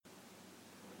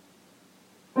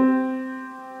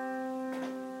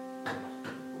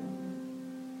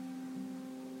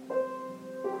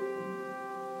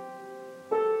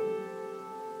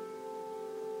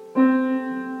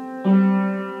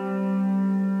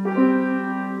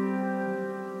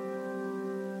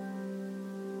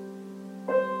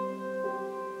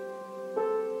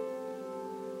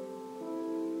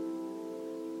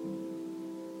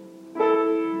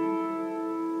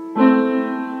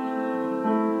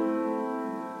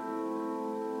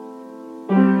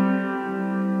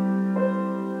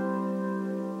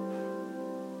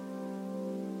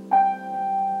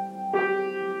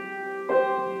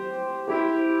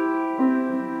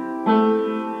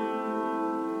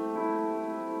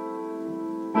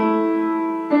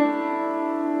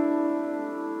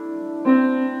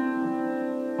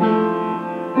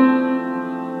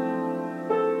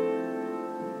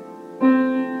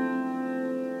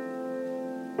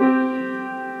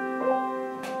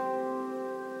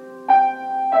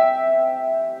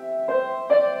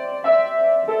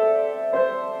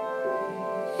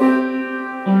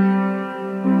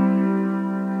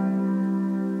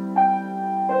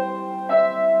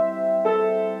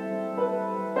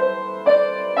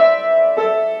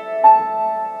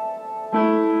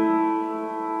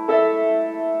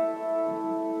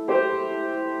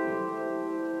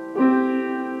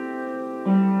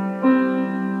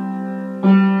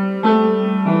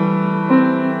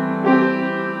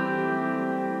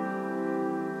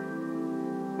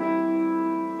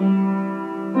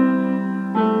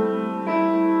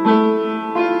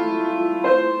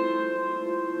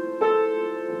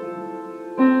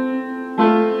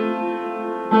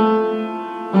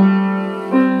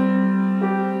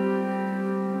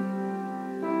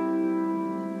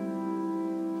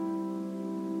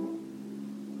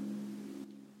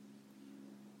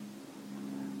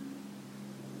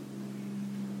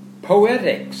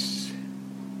Poetics.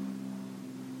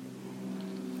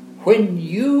 When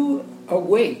you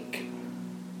awake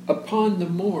upon the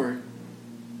morn,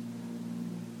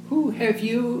 who have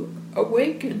you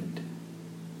awakened?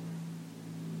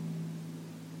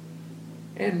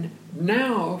 And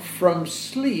now from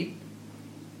sleep,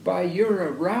 by your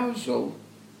arousal,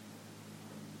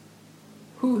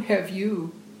 who have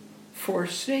you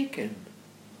forsaken?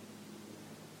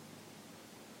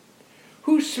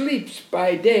 Who sleeps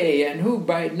by day and who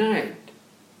by night?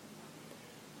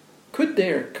 Could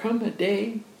there come a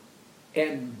day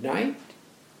and night,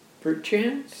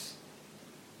 perchance,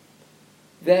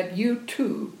 that you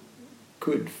too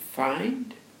could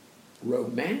find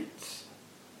romance?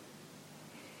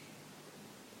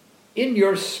 In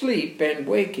your sleep and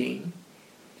waking,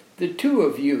 the two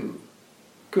of you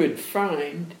could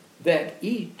find that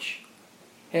each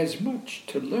has much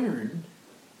to learn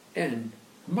and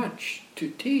much to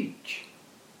teach.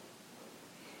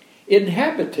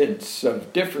 Inhabitants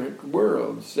of different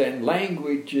worlds and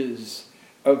languages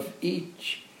of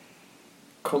each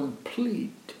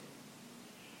complete,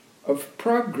 of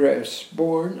progress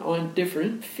born on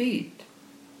different feet,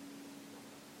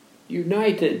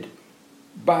 united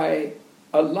by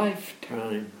a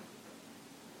lifetime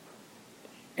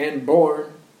and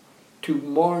born to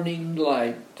morning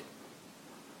light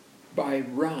by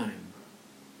rhyme.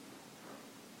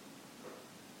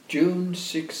 June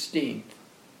 16th,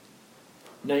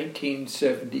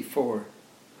 1974.